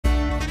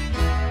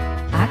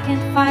I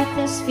can't fight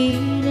this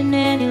feeling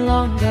any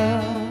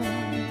longer,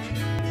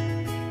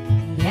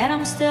 yet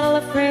I'm still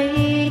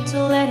afraid to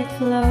let it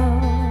flow.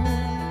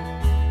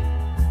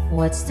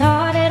 What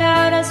started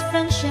out as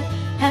friendship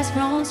has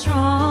grown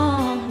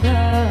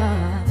stronger.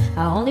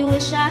 I only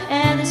wish I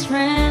had this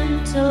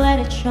friend to let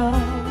it show.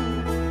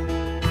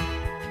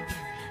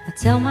 I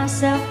tell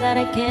myself that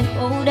I can't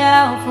hold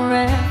out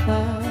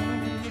forever,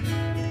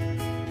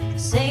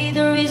 say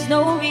there is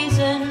no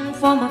reason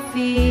for my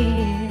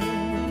fear,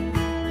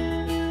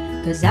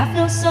 'cause I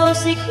feel so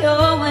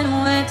secure when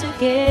we're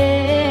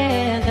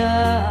together.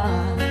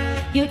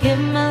 You give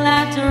my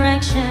life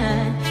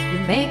direction, you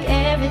make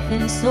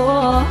everything so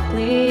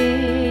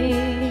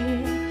clear.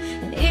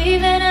 And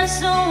even as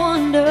I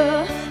wonder,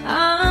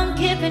 I'm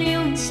keeping you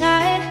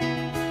inside.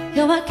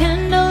 You're my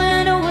candle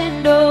in a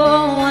window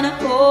on a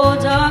cold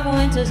dark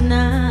winter's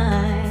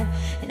night.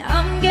 And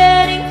I'm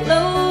getting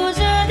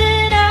closer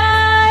than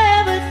I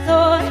ever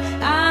thought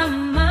I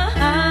might.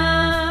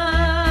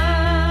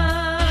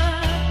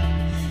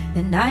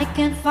 And I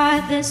can't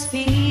fight this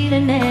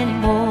feeling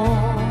anymore.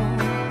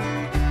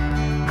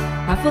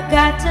 I've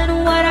forgotten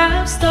what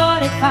I've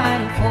started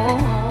fighting for.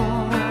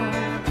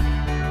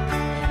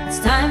 It's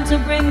time to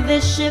bring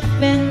this ship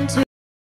into